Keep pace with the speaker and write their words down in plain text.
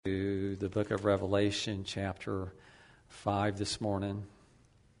the book of Revelation, chapter 5 this morning.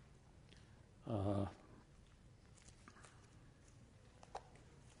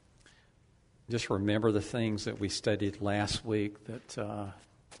 Just remember the things that we studied last week, that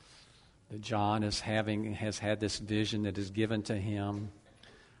John has had this vision that is given to him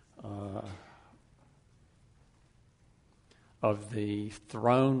of the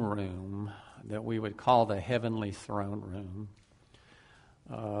throne room that we would call the heavenly throne room.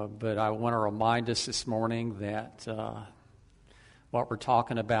 But I want to remind us this morning that what we're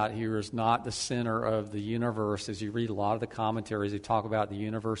talking about here is not the center of the universe. As you read a lot of the commentaries, they talk about the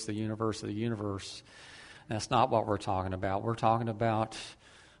universe. That's not what we're talking about. We're talking about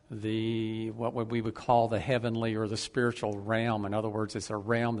what we would call the heavenly or the spiritual realm. In other words, it's a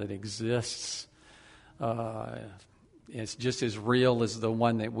realm that exists. It's just as real as the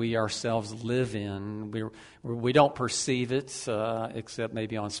one that we ourselves live in. We don't perceive it, except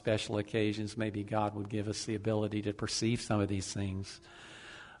maybe on special occasions. Maybe God would give us the ability to perceive some of these things.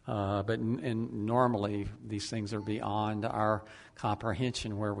 But normally, these things are beyond our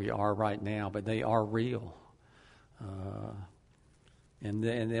comprehension where we are right now, but they are real.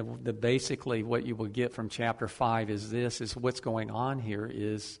 Basically what you will get from chapter 5 is what's going on here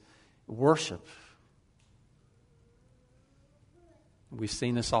is worship. We've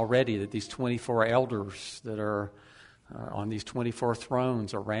seen this already, that these 24 elders that are on these 24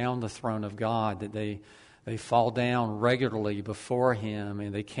 thrones around the throne of God, that they fall down regularly before Him,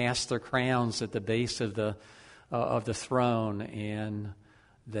 and they cast their crowns at the base of the throne, and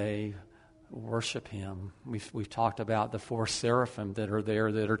they worship Him. We've talked about the 4 seraphim that are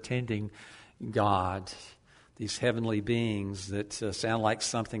there that are tending God, these heavenly beings that sound like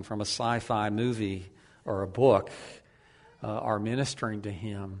something from a sci-fi movie or a book. Are ministering to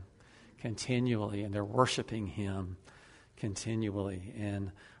Him continually, and they're worshiping Him continually.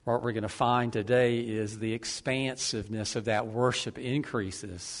 And what we're going to find today is the expansiveness of that worship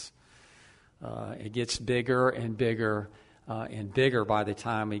increases. It gets bigger and bigger and bigger by the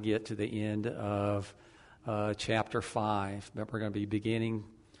time we get to the end of chapter 5. But we're going to be beginning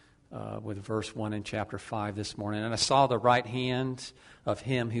with verse 1 in chapter 5 this morning. And I saw the right hand of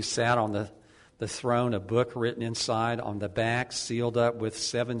Him who sat on the throne, a book written inside, on the back, sealed up with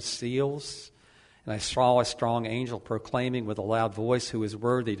 7 seals. And I saw a strong angel proclaiming with a loud voice, "Who is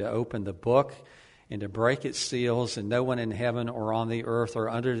worthy to open the book and to break its seals?" And no one in heaven or on the earth or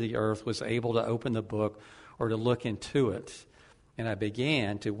under the earth was able to open the book or to look into it. And I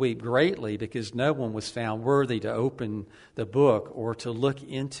began to weep greatly because no one was found worthy to open the book or to look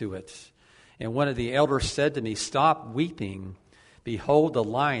into it. And one of the elders said to me, "Stop weeping. Behold, the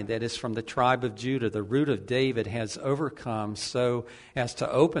Lion that is from the tribe of Judah, the root of David, has overcome so as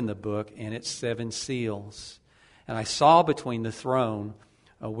to open the book and its 7 seals." And I saw between the throne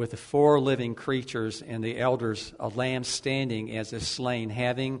with the 4 living creatures and the elders a lamb standing as if slain,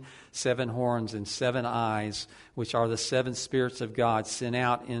 having 7 horns and 7 eyes, which are the 7 spirits of God sent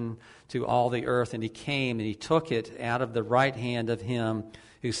out into all the earth. And he came and he took it out of the right hand of him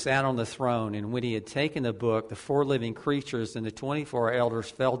who sat on the throne. And when he had taken the book, the 4 living creatures and the 24 elders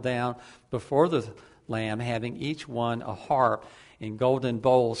fell down before the Lamb, having each one a harp and golden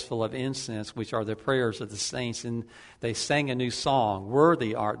bowls full of incense, which are the prayers of the saints. And they sang a new song,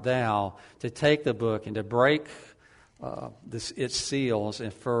 "Worthy art thou to take the book and to break its seals,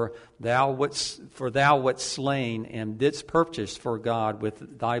 and for thou wast slain and didst purchase for God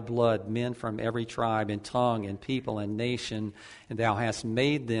with thy blood men from every tribe and tongue and people and nation, and thou hast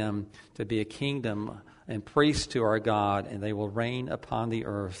made them to be a kingdom and priests to our God, and they will reign upon the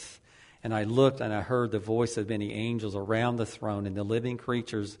earth." And I looked and I heard the voice of many angels around the throne and the living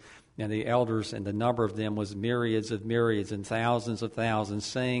creatures and the elders, and the number of them was myriads of myriads and thousands of thousands,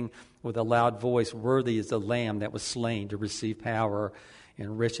 saying with a loud voice, "Worthy is the Lamb that was slain to receive power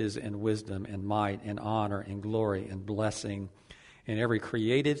and riches and wisdom and might and honor and glory and blessing." And every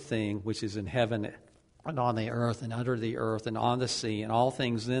created thing which is in heaven and on the earth and under the earth and on the sea and all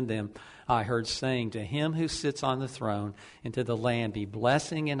things in them, I heard saying, "To him who sits on the throne and to the Lamb be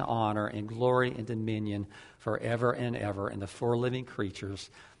blessing and honor and glory and dominion forever and ever." And the 4 living creatures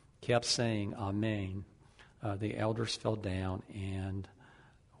kept saying, "Amen." The elders fell down and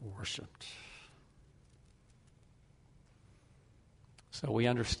worshipped. So we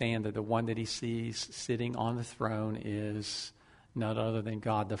understand that the one that he sees sitting on the throne is none other than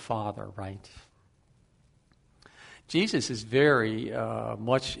God the Father, right? Jesus is very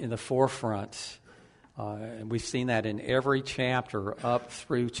much in the forefront, and we've seen that in every chapter up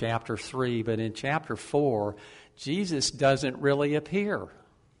through chapter 3. But in chapter 4, Jesus doesn't really appear.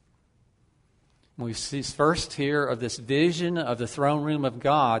 When we first hear of this vision of the throne room of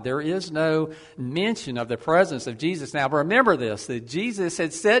God, there is no mention of the presence of Jesus. Now remember this, that Jesus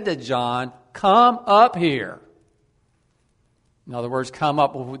had said to John, "Come up here." In other words, come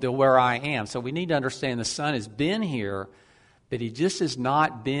up to where I am. So we need to understand the Son has been here, but he just has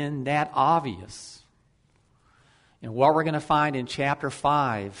not been that obvious. And what we're going to find in chapter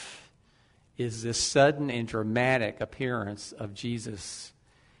 5 is this sudden and dramatic appearance of Jesus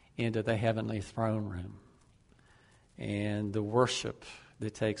into the heavenly throne room and the worship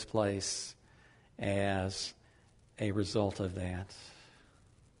that takes place as a result of that.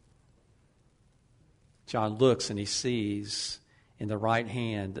 John looks and he sees in the right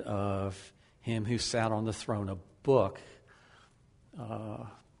hand of him who sat on the throne a book.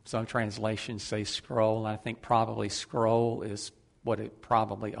 Some translations say scroll. I think probably scroll is what it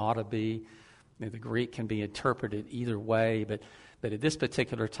probably ought to be. The Greek can be interpreted either way, but at this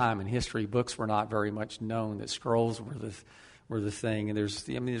particular time in history, books were not very much known. That scrolls were the thing. And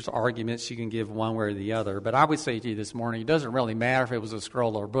there's arguments you can give one way or the other. But I would say to you this morning, it doesn't really matter if it was a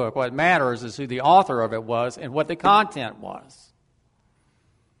scroll or a book. What matters is who the author of it was and what the content was.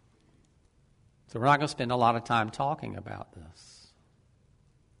 So we're not going to spend a lot of time talking about this.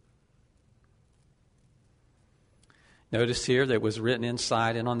 Notice here that it was written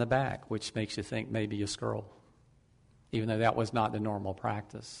inside and on the back, which makes you think maybe a scroll, even though that was not the normal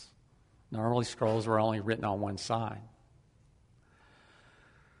practice. Normally scrolls were only written on one side.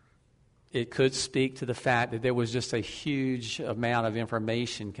 It could speak to the fact that there was just a huge amount of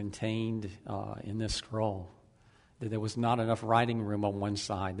information contained in this scroll, that there was not enough writing room on one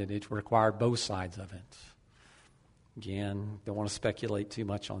side, that it required both sides of it. Again, don't want to speculate too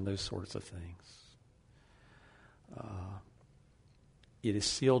much on those sorts of things. It is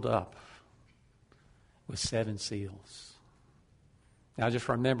sealed up with 7 seals. Now just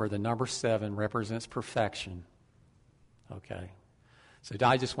remember, the number 7 represents perfection. Okay? So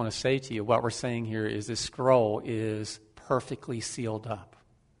I just want to say to you, what we're saying here is this scroll is perfectly sealed up.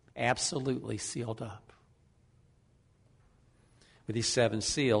 Absolutely sealed up. With these 7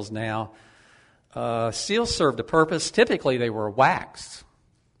 seals. Now, seals served a purpose. Typically, they were waxed.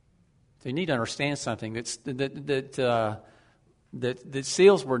 So you need to understand something. That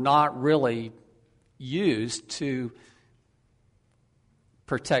seals were not really used to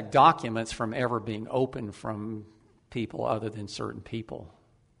protect documents from ever being opened from people other than certain people.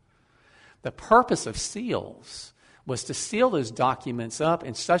 The purpose of seals was to seal those documents up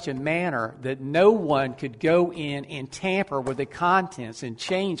in such a manner that no one could go in and tamper with the contents and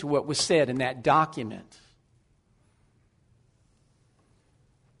change what was said in that document.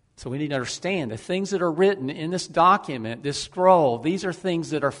 So we need to understand the things that are written in this document, this scroll, these are things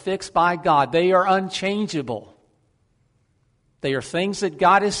that are fixed by God. They are unchangeable. They are things that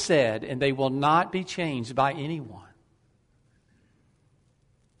God has said, and they will not be changed by anyone.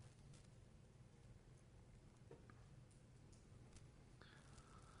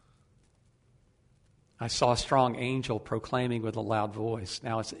 I saw a strong angel proclaiming with a loud voice.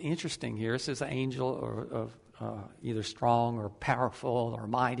 Now it's interesting here. It says an angel of either strong or powerful or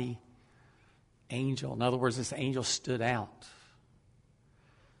mighty angel. In other words, this angel stood out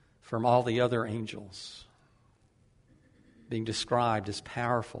from all the other angels, being described as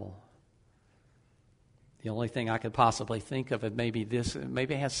powerful. The only thing I could possibly think of it maybe it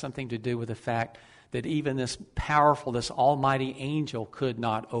has something to do with the fact that even this powerful, this almighty angel could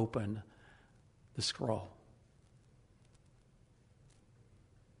not open the scroll.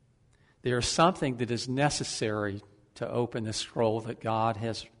 There is something that is necessary to open the scroll that God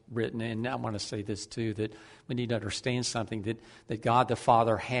has written. And I want to say this too, that we need to understand something, that God the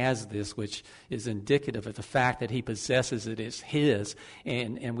Father has this, which is indicative of the fact that He possesses it as His.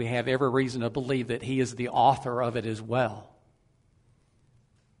 And we have every reason to believe that He is the author of it as well.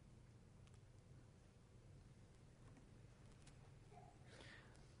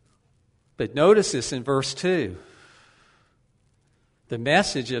 But notice this in verse 2. The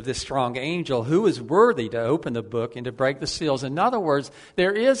message of this strong angel, who is worthy to open the book and to break the seals. In other words,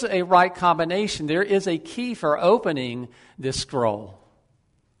 there is a right combination. There is a key for opening this scroll.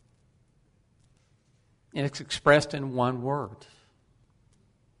 And it's expressed in one word.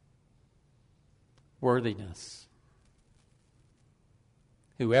 Worthiness.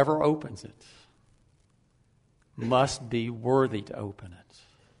 Whoever opens it must be worthy to open it.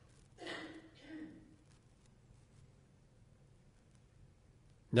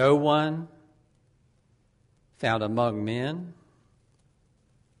 No one found among men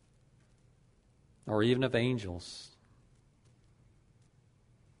or even of angels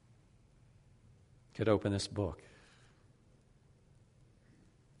could open this book.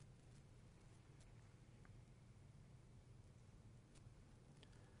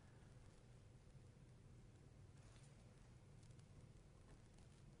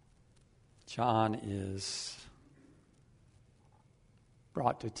 John is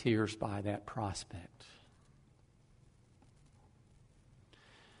brought to tears by that prospect.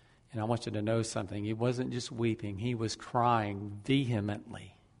 And I want you to know something. He wasn't just weeping. He was crying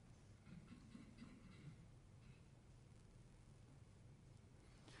vehemently.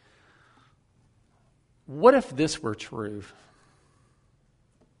 What if this were true?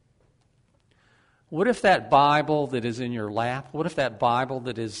 What if that Bible that is in your lap, what if that Bible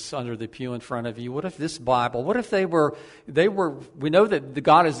that is under the pew in front of you, what if this Bible, what if we know that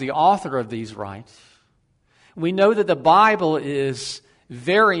God is the author of these rights. We know that the Bible is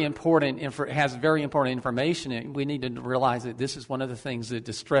very important, has very important information, and we need to realize that this is one of the things that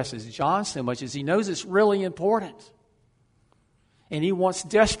distresses John so much, is he knows it's really important. And he wants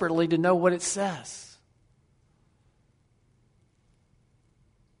desperately to know what it says.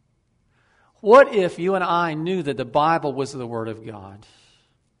 What if you and I knew that the Bible was the Word of God?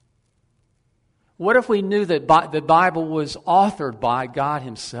 What if we knew that the Bible was authored by God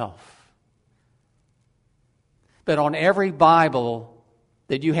Himself? That on every Bible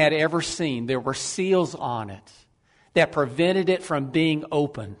that you had ever seen, there were seals on it that prevented it from being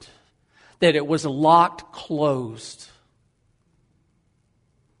opened, that it was locked closed.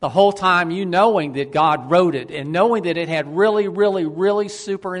 The whole time you knowing that God wrote it and knowing that it had really, really, really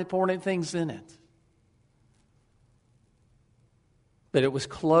super important things in it. But it was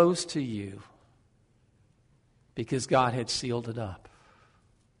closed to you because God had sealed it up.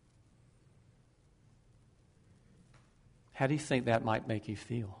 How do you think that might make you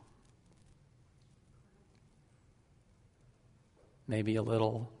feel? Maybe a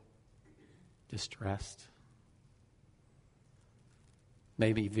little distressed.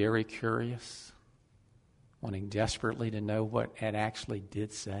 Maybe very curious, wanting desperately to know what it actually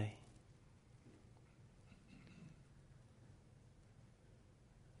did say.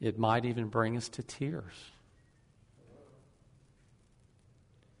 It might even bring us to tears.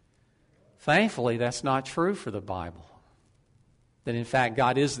 Thankfully, that's not true for the Bible. That in fact,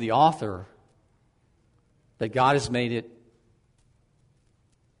 God is the author, that God has made it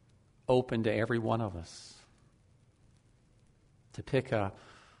open to every one of us. To pick up,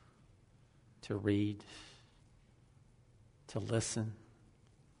 to read, to listen,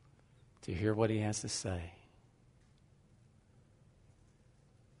 to hear what He has to say.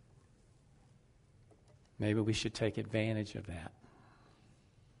 Maybe we should take advantage of that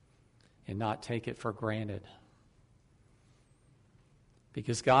and not take it for granted.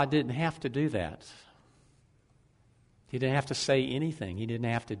 Because God didn't have to do that. He didn't have to say anything. He didn't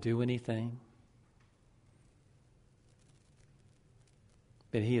have to do anything.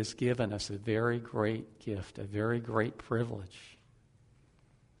 But He has given us a very great gift, a very great privilege.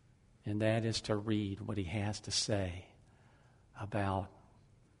 And that is to read what He has to say about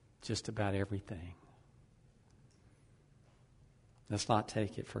just about everything. Let's not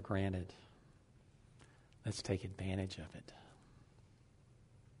take it for granted. Let's take advantage of it.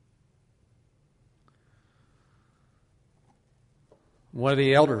 One of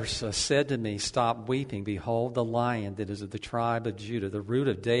the elders said to me, "Stop weeping. Behold, the Lion that is of the tribe of Judah, the Root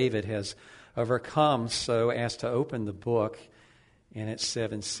of David, has overcome so as to open the book and its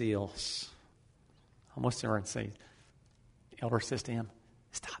 7 seals." Almost there and say, the elder says to him,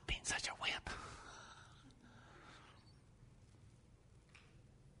 "Stop being such a wimp."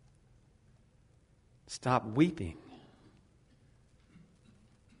 Stop weeping.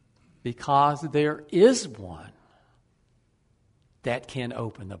 Because there is one that can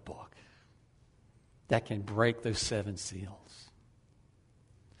open the book, that can break those 7 seals.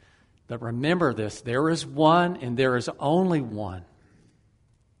 But remember this, there is one and there is only one.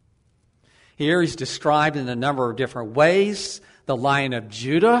 Here He's described in a number of different ways. The Lion of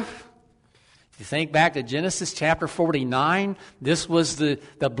Judah. If you think back to Genesis chapter 49, this was the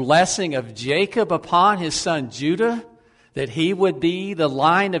blessing of Jacob upon his son Judah, that he would be the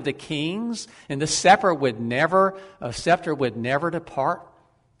line of the kings, and the scepter would never depart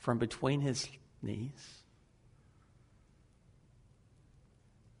from between his knees.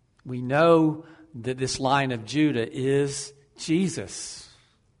 We know that this line of Judah is Jesus.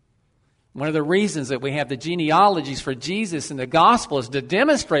 One of the reasons that we have the genealogies for Jesus in the gospel is to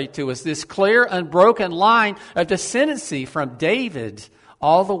demonstrate to us this clear, unbroken line of descendancy from David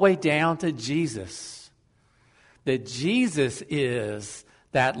all the way down to Jesus. That Jesus is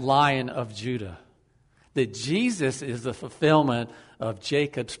that Lion of Judah. That Jesus is the fulfillment of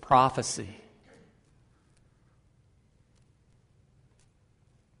Jacob's prophecy.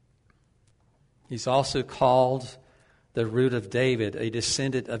 He's also called the Root of David, a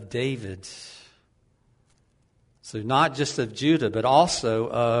descendant of David. So not just of Judah, but also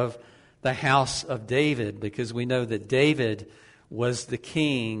of the house of David, because we know that David was the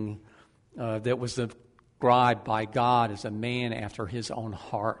king that was described by God as a man after his own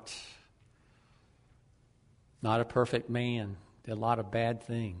heart. Not a perfect man, did a lot of bad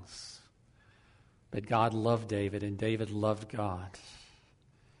things. But God loved David, and David loved God.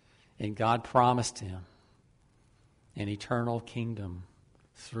 And God promised him an eternal kingdom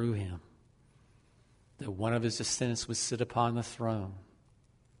through him, that one of his descendants would sit upon the throne,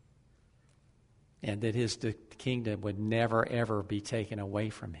 and that his kingdom would never, ever be taken away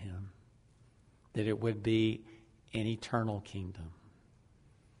from him, that it would be an eternal kingdom.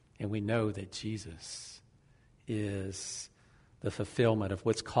 And we know that Jesus is the fulfillment of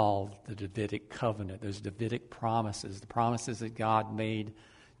what's called the Davidic covenant, those Davidic promises, the promises that God made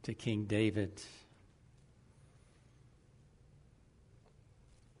to King David.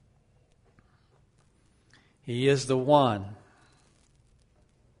 He is the one.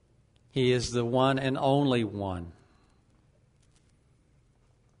 He is the one and only one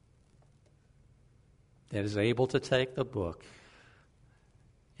that is able to take the book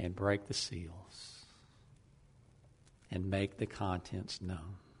and break the seals and make the contents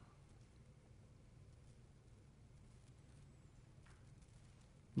known.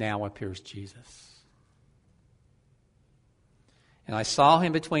 Now appears Jesus. And I saw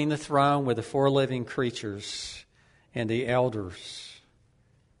him between the throne with the four living creatures and the elders,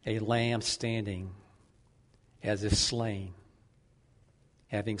 a lamb standing as if slain,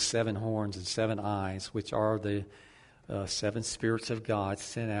 having 7 horns and 7 eyes, which are the 7 spirits of God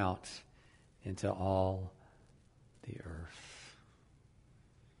sent out into all the earth.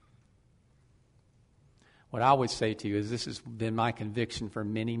 What I would say to you is, this has been my conviction for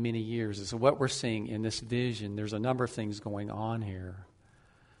many, many years, is what we're seeing in this vision. There's a number of things going on here.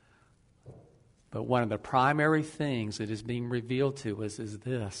 But one of the primary things that is being revealed to us is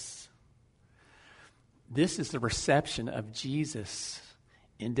this. This is the reception of Jesus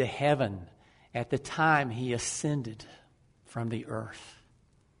into heaven at the time he ascended from the earth,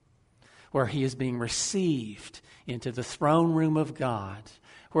 where he is being received into the throne room of God,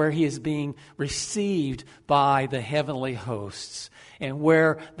 where he is being received by the heavenly hosts, and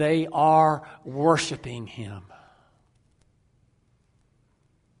where they are worshiping him.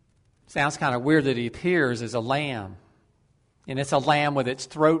 Sounds kind of weird that he appears as a lamb, and it's a lamb with its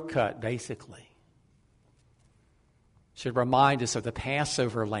throat cut, basically. Should remind us of the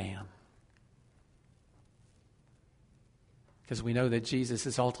Passover lamb, because we know that Jesus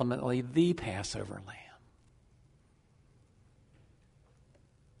is ultimately the Passover lamb.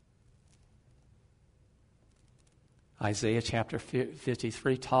 Isaiah chapter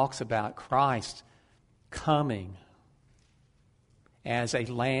 53 talks about Christ coming as a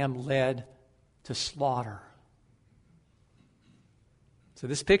lamb led to slaughter. So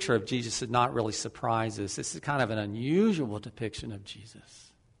this picture of Jesus did not really surprise us. This is kind of an unusual depiction of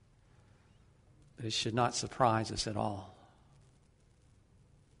Jesus. But it should not surprise us at all.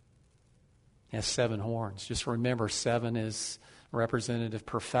 He has 7 horns. Just remember, 7 is representative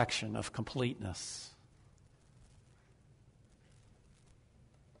perfection, of completeness.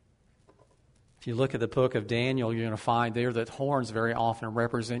 If you look at the book of Daniel, you're going to find there that horns very often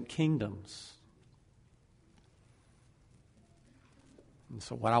represent kingdoms. And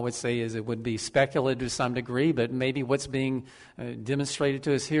so what I would say is, it would be speculative to some degree, but maybe what's being demonstrated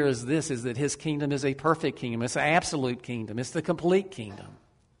to us here is this, is that his kingdom is a perfect kingdom. It's an absolute kingdom. It's the complete kingdom.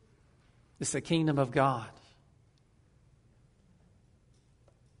 It's the kingdom of God.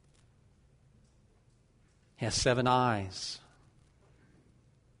 He has 7 eyes.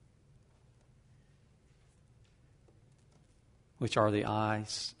 Which are the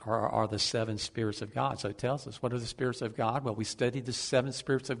eyes, are the 7 spirits of God. So it tells us, what are the spirits of God? Well, we studied the 7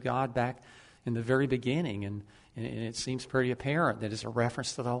 spirits of God back in the very beginning, and it seems pretty apparent that it's a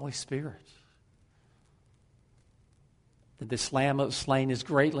reference to the Holy Spirit. That this lamb that was slain is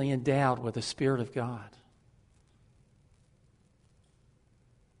greatly endowed with the Spirit of God.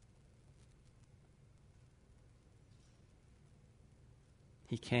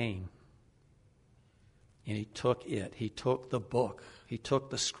 He came. And he took it. He took the book. He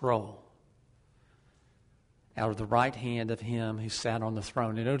took the scroll out of the right hand of him who sat on the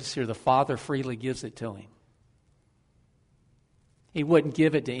throne. And notice here, the Father freely gives it to him. He wouldn't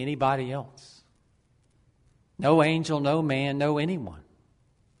give it to anybody else. No angel, no man, no anyone.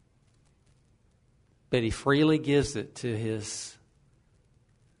 But he freely gives it to his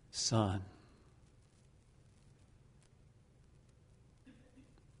Son.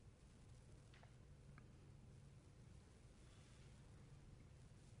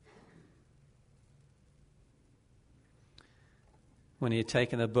 when he had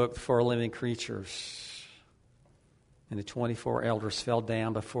taken the book, the 4 living creatures and the 24 elders fell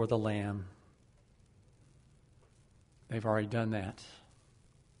down before the Lamb. They've already done that.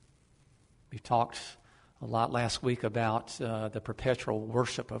 We talked a lot last week about the perpetual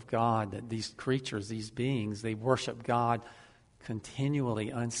worship of God, that these creatures, these beings, they worship God continually,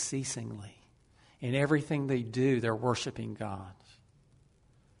 unceasingly. In everything they do, they're worshiping God.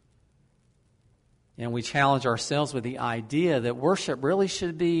 And we challenge ourselves with the idea that worship really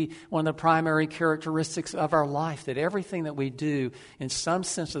should be one of the primary characteristics of our life, that everything that we do, in some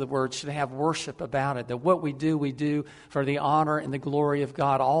sense of the word, should have worship about it, that what we do for the honor and the glory of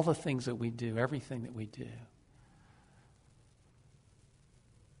God, all the things that we do, everything that we do.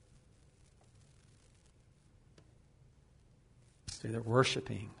 So they're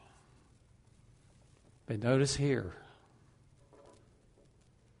worshiping. But notice here,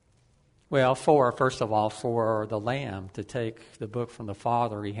 well, first of all, for the Lamb to take the book from the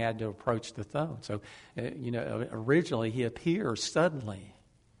Father, he had to approach the throne. So, originally he appears suddenly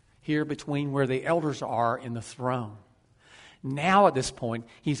here between where the elders are and the throne. Now at this point,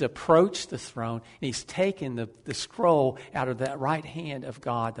 he's approached the throne and he's taken the scroll out of that right hand of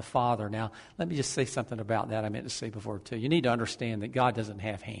God the Father. Now, let me just say something about that I meant to say before too. You need to understand that God doesn't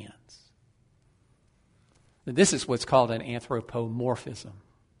have hands. This is what's called an anthropomorphism.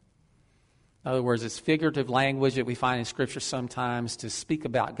 In other words, it's figurative language that we find in Scripture sometimes to speak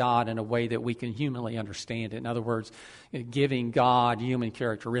about God in a way that we can humanly understand it. In other words, giving God human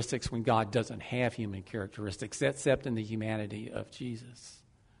characteristics when God doesn't have human characteristics, except in the humanity of Jesus.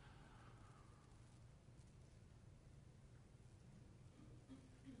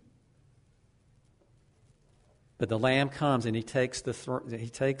 But the Lamb comes and he takes the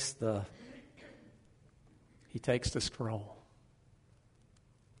scroll.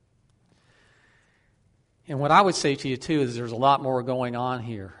 And what I would say to you, too, is there's a lot more going on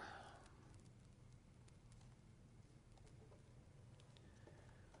here.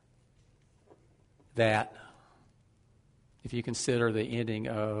 That, if you consider the ending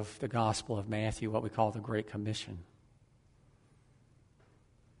of the Gospel of Matthew, what we call the Great Commission,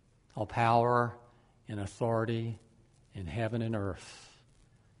 all power and authority in heaven and earth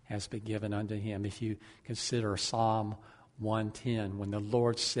has been given unto him. If you consider Psalm 110, when the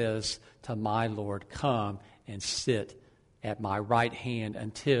Lord says to my Lord, come and sit at my right hand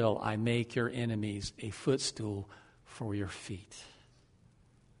until I make your enemies a footstool for your feet.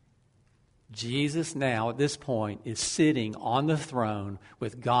 Jesus now, at this point, is sitting on the throne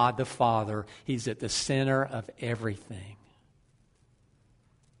with God the Father. He's at the center of everything.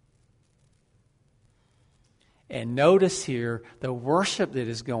 And notice here, the worship that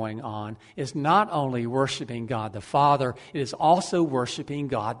is going on is not only worshiping God the Father, it is also worshiping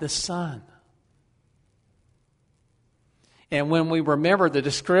God the Son. And when we remember the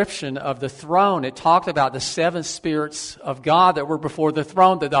description of the throne, it talked about the 7 spirits of God that were before the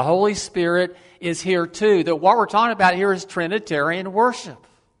throne, that the Holy Spirit is here too. That what we're talking about here is Trinitarian worship.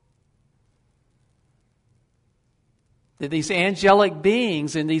 That these angelic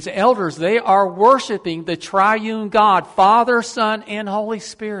beings and these elders, they are worshiping the triune God, Father, Son, and Holy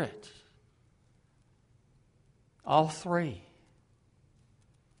Spirit. All three.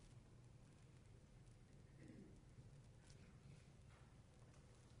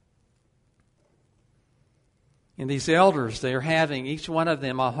 And these elders, they're having, each one of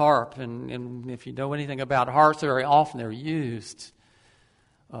them, a harp. And if you know anything about harps, very often they're used.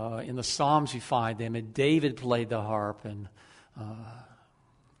 In the Psalms you find them, and David played the harp, and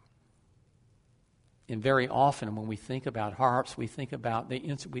very often when we think about harps, we think about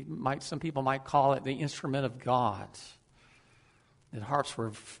some people might call it the instrument of God. That harps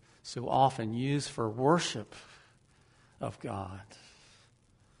were so often used for worship of God.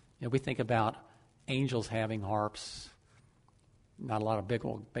 We think about angels having harps. Not a lot of big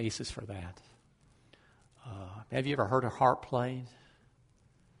old basis for that. Have you ever heard a harp played?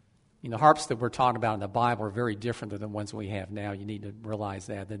 The harps that we're talking about in the Bible are very different than the ones we have now. You need to realize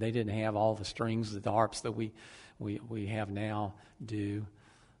that they didn't have all the strings that the harps that we have now do.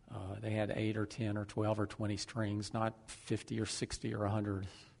 They had 8 or 10 or 12 or 20 strings, not 50 or 60 or 100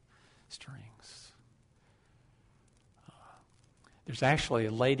 strings. There's actually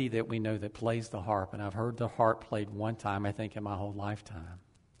a lady that we know that plays the harp, and I've heard the harp played one time, I think, in my whole lifetime.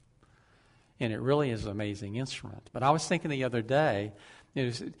 And it really is an amazing instrument. But I was thinking the other day,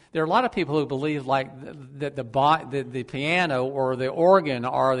 there are a lot of people who believe that the piano or the organ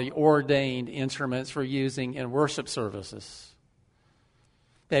are the ordained instruments for using in worship services.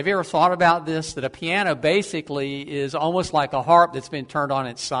 Have you ever thought about this? That a piano basically is almost like a harp that's been turned on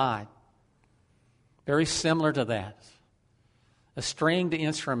its side. Very similar to that. a stringed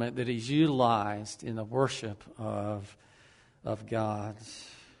instrument that is utilized in the worship of God.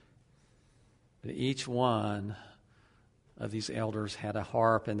 But each one of these elders had a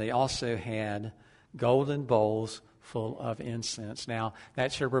harp, and they also had golden bowls full of incense. Now,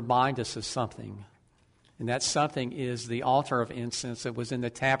 that should remind us of something. And that something is the altar of incense that was in the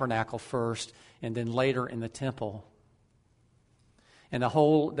tabernacle first and then later in the temple. And the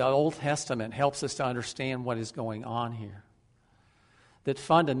Old Testament helps us to understand what is going on here. That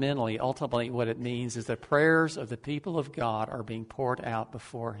fundamentally, ultimately, what it means is the prayers of the people of God are being poured out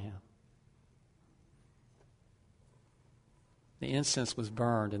before Him. The incense was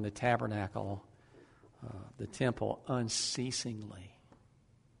burned in the tabernacle, the temple, unceasingly.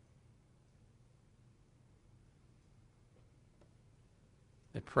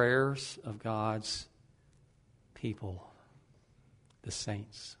 The prayers of God's people, the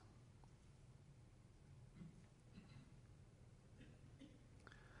saints.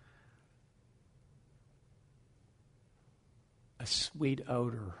 A sweet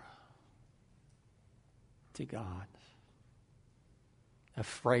odor to God. A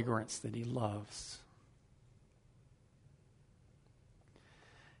fragrance that He loves.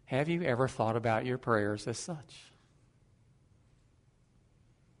 Have you ever thought about your prayers as such?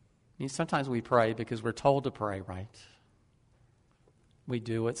 I mean, sometimes we pray because we're told to pray, right? We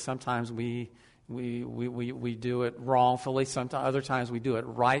do it. Sometimes we do it wrongfully. Sometimes, other times we do it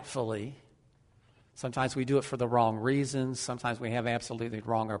rightfully. Sometimes we do it for the wrong reasons. Sometimes we have absolutely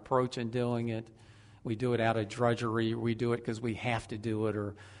wrong approach in doing it. We do it out of drudgery. We do it because we have to do it,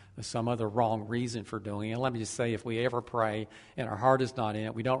 or some other wrong reason for doing it. And let me just say, if we ever pray and our heart is not in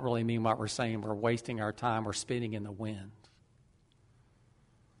it, we don't really mean what we're saying. We're wasting our time. We're spitting in the wind.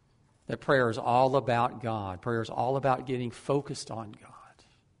 That prayer is all about God. Prayer is all about getting focused on God.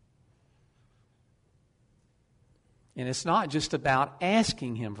 And it's not just about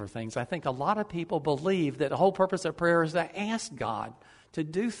asking Him for things. I think a lot of people believe that the whole purpose of prayer is to ask God to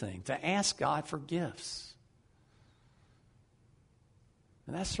do things, to ask God for gifts.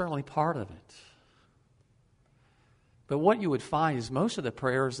 And that's certainly part of it. But what you would find is most of the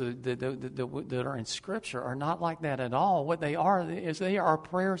prayers that are in Scripture are not like that at all. What they are is they are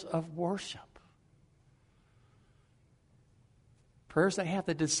prayers of worship. Prayers that have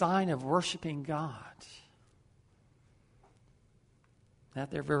the design of worshiping God.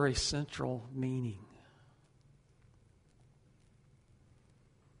 At their very central meaning.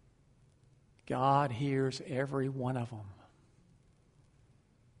 God hears every one of them.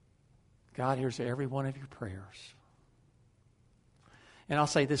 God hears every one of your prayers. And I'll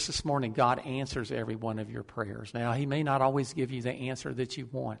say this morning, God answers every one of your prayers. Now, He may not always give you the answer that you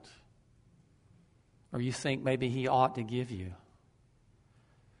want, or you think maybe He ought to give you.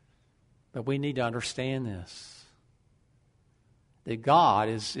 But we need to understand this. That God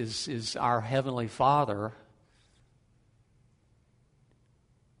is our Heavenly Father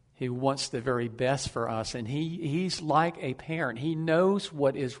who wants the very best for us. And He's like a parent. He knows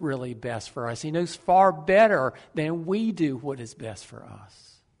what is really best for us. He knows far better than we do what is best for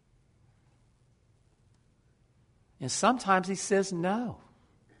us. And sometimes He says no.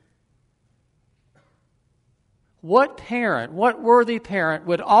 What parent, what worthy parent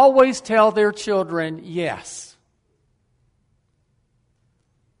would always tell their children yes?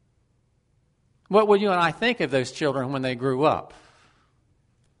 What would you and I think of those children when they grew up?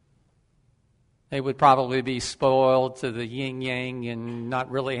 They would probably be spoiled to the yin-yang and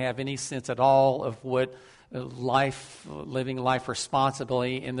not really have any sense at all of what living life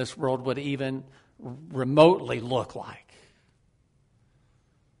responsibly in this world would even remotely look like.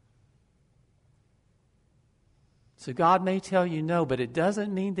 So God may tell you no, but it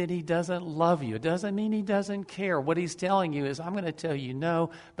doesn't mean that He doesn't love you. It doesn't mean He doesn't care. What He's telling you is, I'm going to tell you no,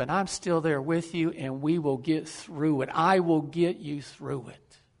 but I'm still there with you, and we will get through it. I will get you through it.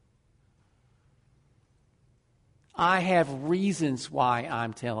 I have reasons why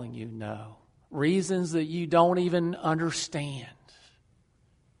I'm telling you no. Reasons that you don't even understand.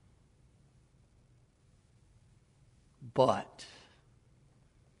 But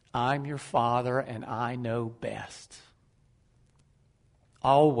I'm your Father, and I know best.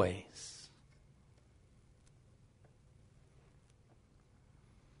 Always.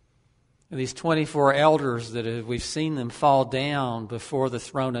 These 24 elders that we've seen them fall down before the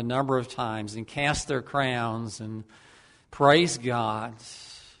throne a number of times and cast their crowns and praise God.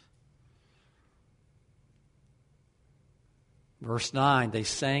 Verse 9, they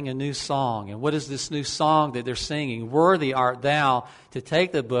sang a new song. And what is this new song that they're singing? Worthy art thou to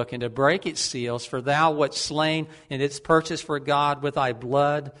take the book and to break its seals, for thou wast slain and didst purchase for God with thy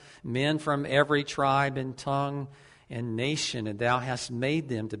blood men from every tribe and tongue and nation, and thou hast made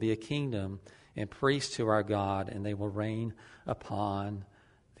them to be a kingdom and priests to our God, and they will reign upon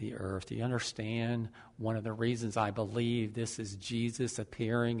the earth. Do you understand one of the reasons I believe this is Jesus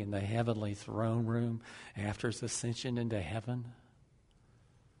appearing in the heavenly throne room after his ascension into heaven?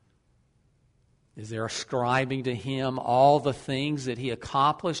 Is they're ascribing to him all the things that he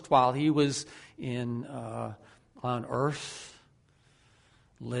accomplished while he was on earth,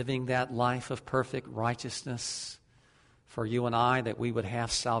 living that life of perfect righteousness for you and I, that we would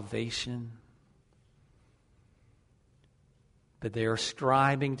have salvation. But they're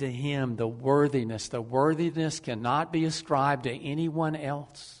ascribing to him the worthiness. The worthiness cannot be ascribed to anyone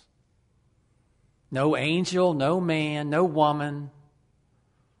else. No angel, no man, no woman.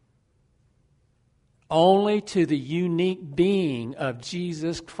 Only to the unique being of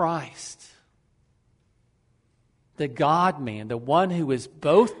Jesus Christ. The God-man, the one who is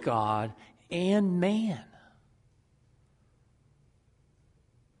both God and man.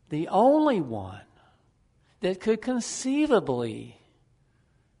 The only one that could conceivably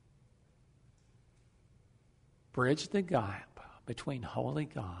bridge the gap between holy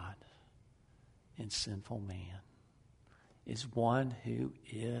God and sinful man is one who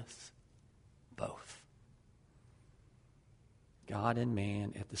is both. God and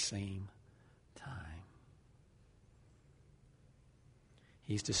man at the same time.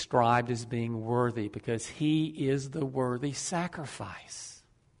 He's described as being worthy because he is the worthy sacrifice.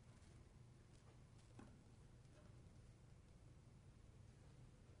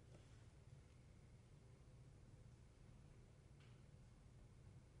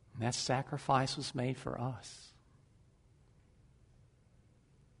 And that sacrifice was made for us.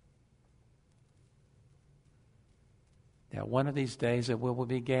 That one of these days that we will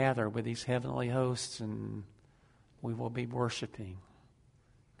be gathered with these heavenly hosts and we will be worshiping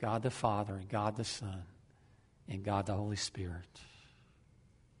God the Father and God the Son and God the Holy Spirit.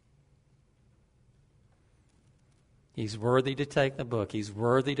 He's worthy to take the book. He's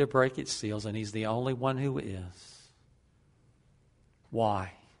worthy to break its seals, and he's the only one who is.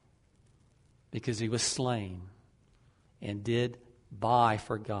 Why? Because he was slain and did buy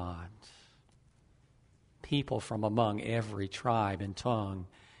for God people from among every tribe and tongue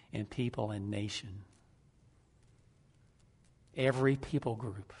and people and nation. Every people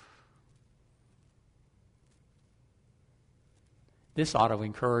group. This ought to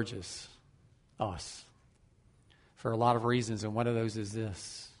encourage us for a lot of reasons, and one of those is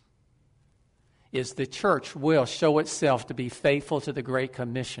this. Is the church will show itself to be faithful to the Great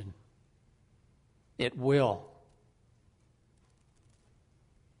Commission. It will.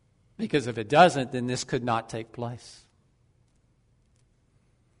 Because if it doesn't, then this could not take place.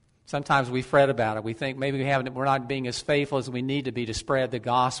 Sometimes we fret about it. We think maybe we're not being as faithful as we need to be to spread the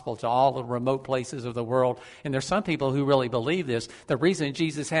gospel to all the remote places of the world. And there's some people who really believe this. The reason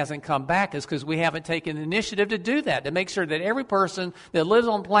Jesus hasn't come back is because we haven't taken the initiative to do that, to make sure that every person that lives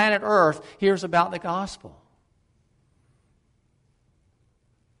on planet Earth hears about the gospel.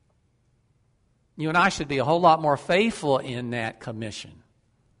 You and I should be a whole lot more faithful in that commission.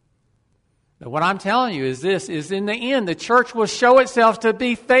 But what I'm telling you is this, is in the end, the church will show itself to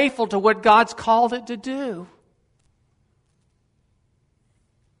be faithful to what God's called it to do.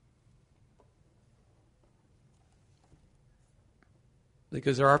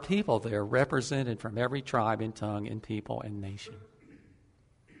 Because there are people there represented from every tribe and tongue and people and nation.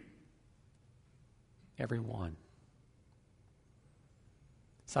 Every one.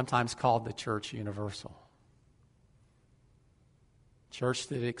 Sometimes called the church universal. Church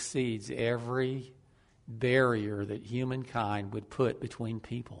that exceeds every barrier that humankind would put between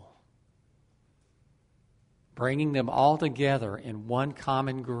people. Bringing them all together in one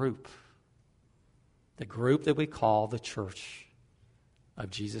common group. The group that we call the Church of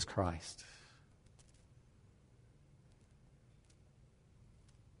Jesus Christ.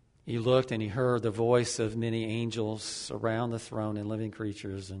 He looked and he heard the voice of many angels around the throne and living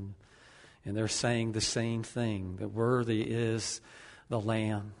creatures, and they're saying the same thing, that worthy is the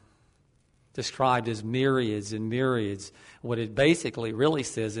Lamb, described as myriads and myriads. What it basically really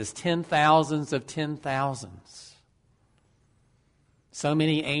says is 10,000s of 10,000s. So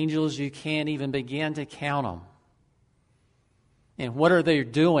many angels you can't even begin to count them. And what are they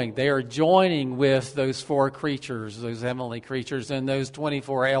doing? They are joining with those four creatures, those heavenly creatures, and those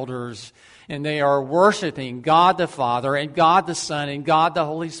 24 elders, and they are worshiping God the Father and God the Son and God the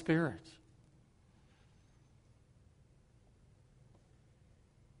Holy Spirit.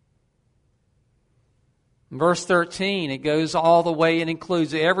 In verse 13, it goes all the way and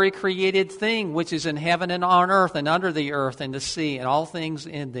includes every created thing which is in heaven and on earth and under the earth and the sea and all things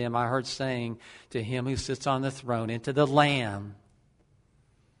in them. I heard saying to him who sits on the throne and to the Lamb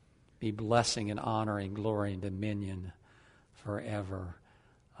be blessing and honor and glory and dominion forever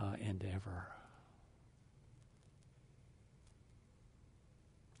and ever.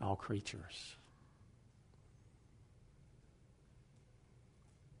 All creatures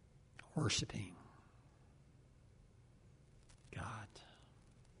worshiping God.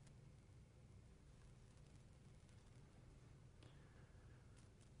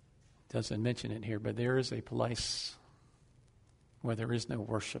 Doesn't mention it here, but there is a place where there is no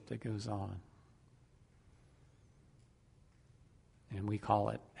worship that goes on. And we call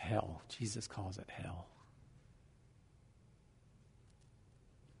it hell. Jesus calls it hell.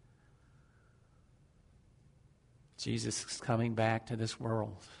 Jesus is coming back to this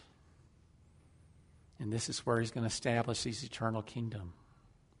world. And this is where he's going to establish his eternal kingdom.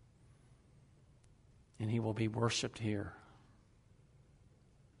 And he will be worshiped here.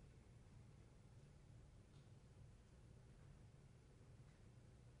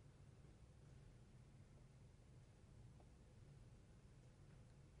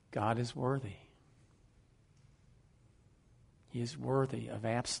 God is worthy. He is worthy of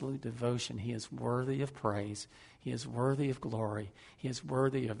absolute devotion. He is worthy of praise. He is worthy of glory. He is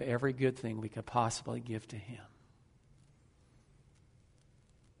worthy of every good thing we could possibly give to him.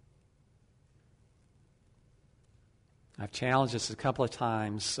 I've challenged this a couple of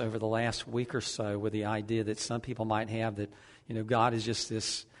times over the last week or so with the idea that some people might have that, God is just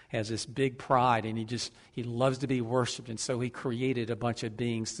has this big pride, and he loves to be worshiped, and so he created a bunch of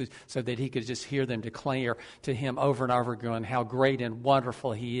beings so that he could just hear them declare to him over and over again how great and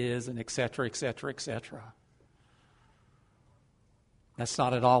wonderful he is, and et cetera, et cetera, et cetera. That's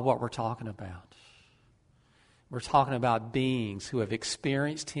not at all what we're talking about. We're talking about beings who have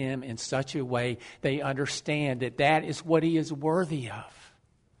experienced him in such a way they understand that that is what he is worthy of.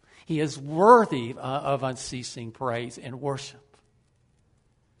 He is worthy of unceasing praise and worship.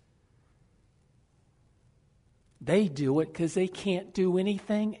 They do it because they can't do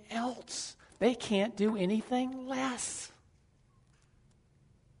anything else. They can't do anything less.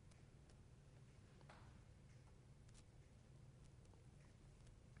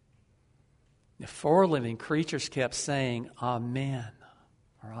 The four living creatures kept saying, Amen,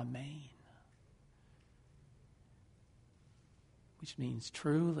 or Amen, which means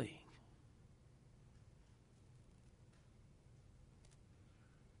truly.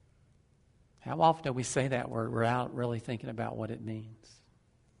 How often do we say that word without really thinking about what it means?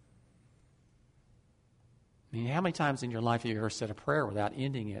 I mean, how many times in your life have you ever said a prayer without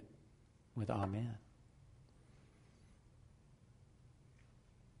ending it with Amen?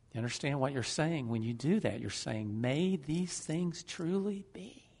 You understand what you're saying? When you do that, you're saying, may these things truly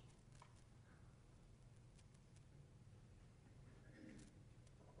be.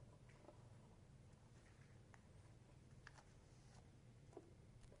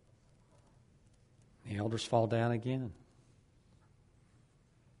 The elders fall down again.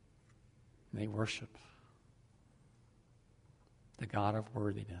 They worship the God of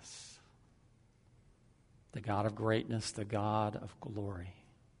worthiness, the God of greatness, the God of glory,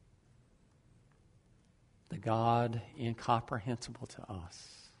 the God incomprehensible to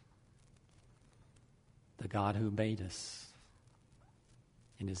us, the God who made us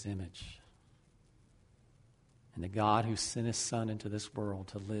in his image, and the God who sent his Son into this world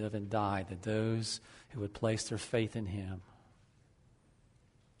to live and die, that those who would place their faith in him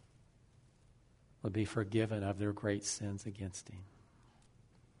would be forgiven of their great sins against him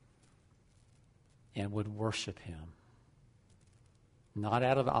and would worship him, not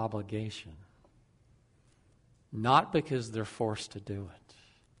out of obligation, not because they're forced to do it,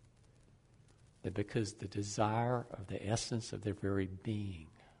 but because the desire of the essence of their very being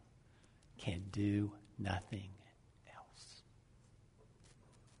can do nothing